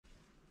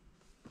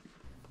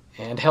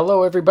And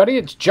hello everybody,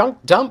 it's Junk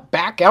Dump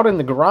back out in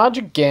the garage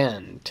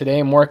again. Today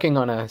I'm working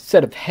on a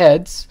set of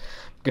heads.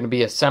 I'm going to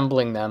be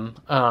assembling them.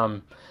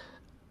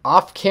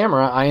 Off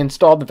camera I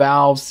installed the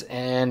valves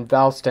and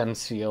valve stem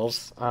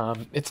seals.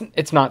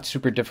 It's not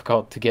super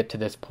difficult to get to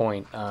this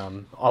point.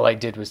 All I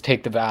did was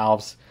take the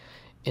valves,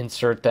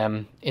 insert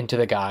them into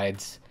the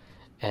guides,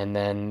 and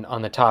then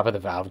on the top of the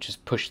valve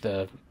just push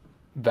the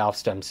valve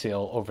stem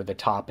seal over the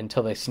top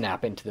until they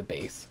snap into the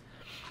base.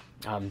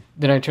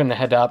 Then I turn the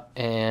head up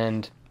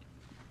and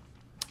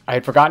I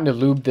had forgotten to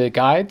lube the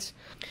guides,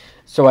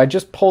 so I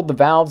just pulled the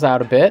valves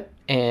out a bit,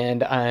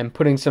 and I'm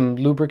putting some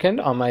lubricant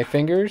on my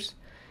fingers,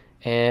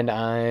 and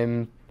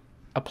I'm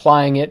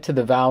applying it to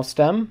the valve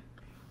stem,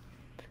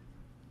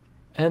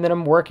 and then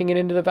I'm working it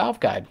into the valve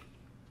guide.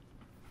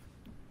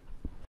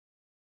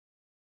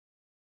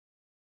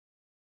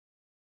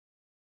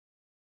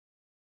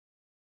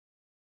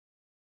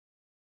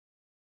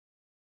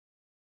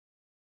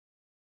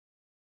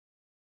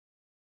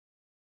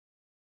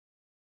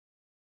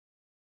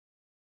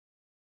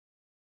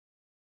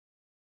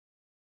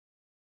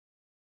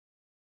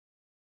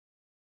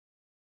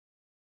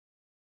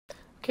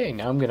 Okay,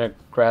 now I'm going to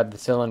grab the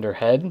cylinder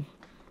head,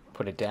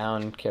 put it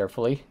down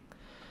carefully,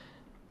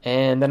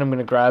 and then I'm going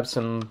to grab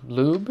some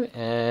lube,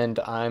 and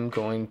I'm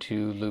going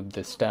to lube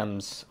the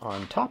stems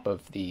on top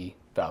of the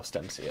valve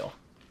stem seal.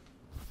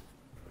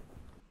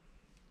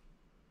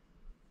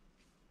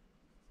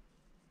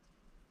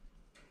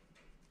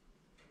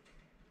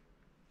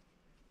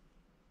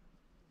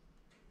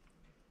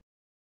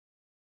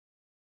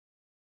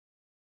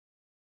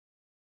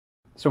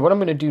 So what I'm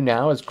going to do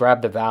now is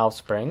grab the valve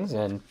springs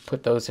and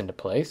put those into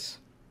place.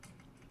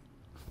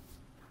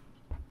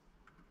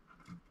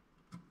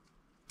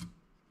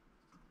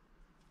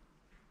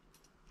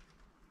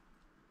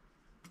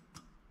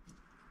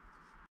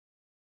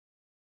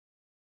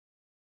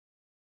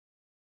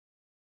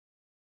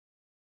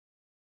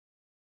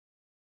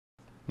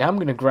 Now I'm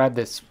going to grab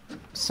this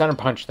center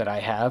punch that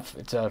I have.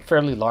 It's a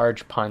fairly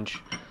large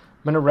punch. I'm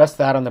going to rest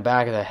that on the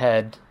back of the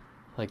head,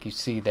 like you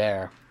see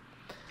there.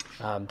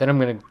 Then I'm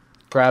going to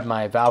grab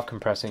my valve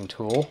compressing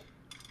tool,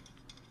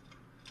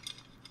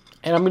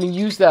 and I'm going to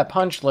use that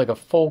punch like a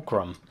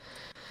fulcrum.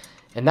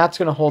 And that's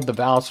going to hold the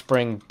valve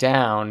spring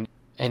down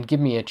and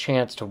give me a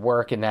chance to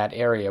work in that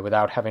area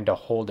without having to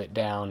hold it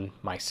down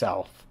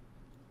myself.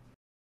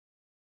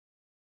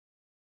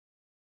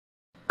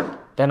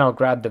 Then I'll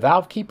grab the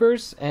valve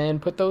keepers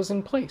and put those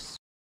in place.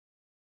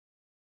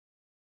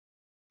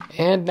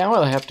 And now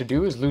all I have to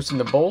do is loosen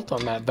the bolt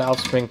on that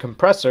valve spring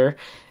compressor,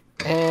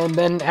 and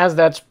then as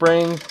that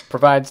spring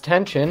provides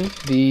tension,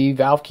 the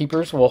valve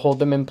keepers will hold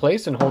them in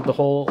place and hold the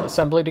whole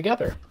assembly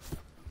together.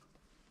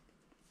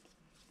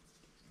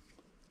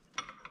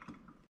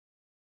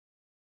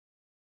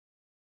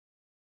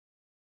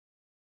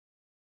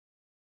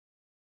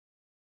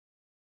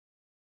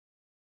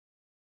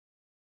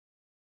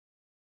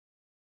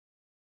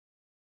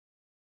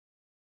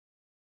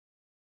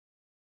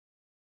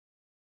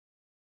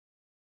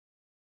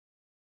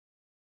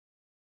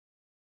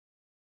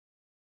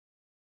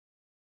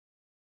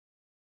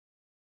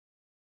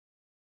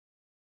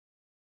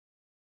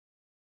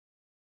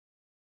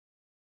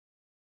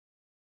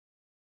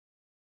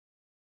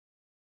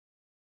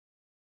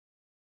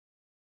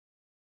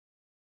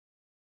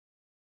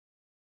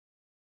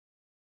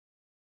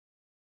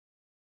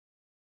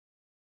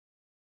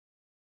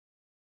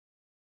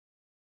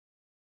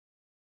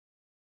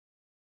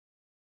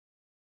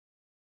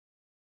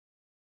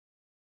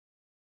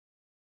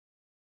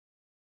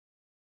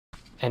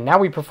 And now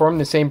we perform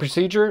the same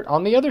procedure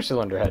on the other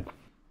cylinder head.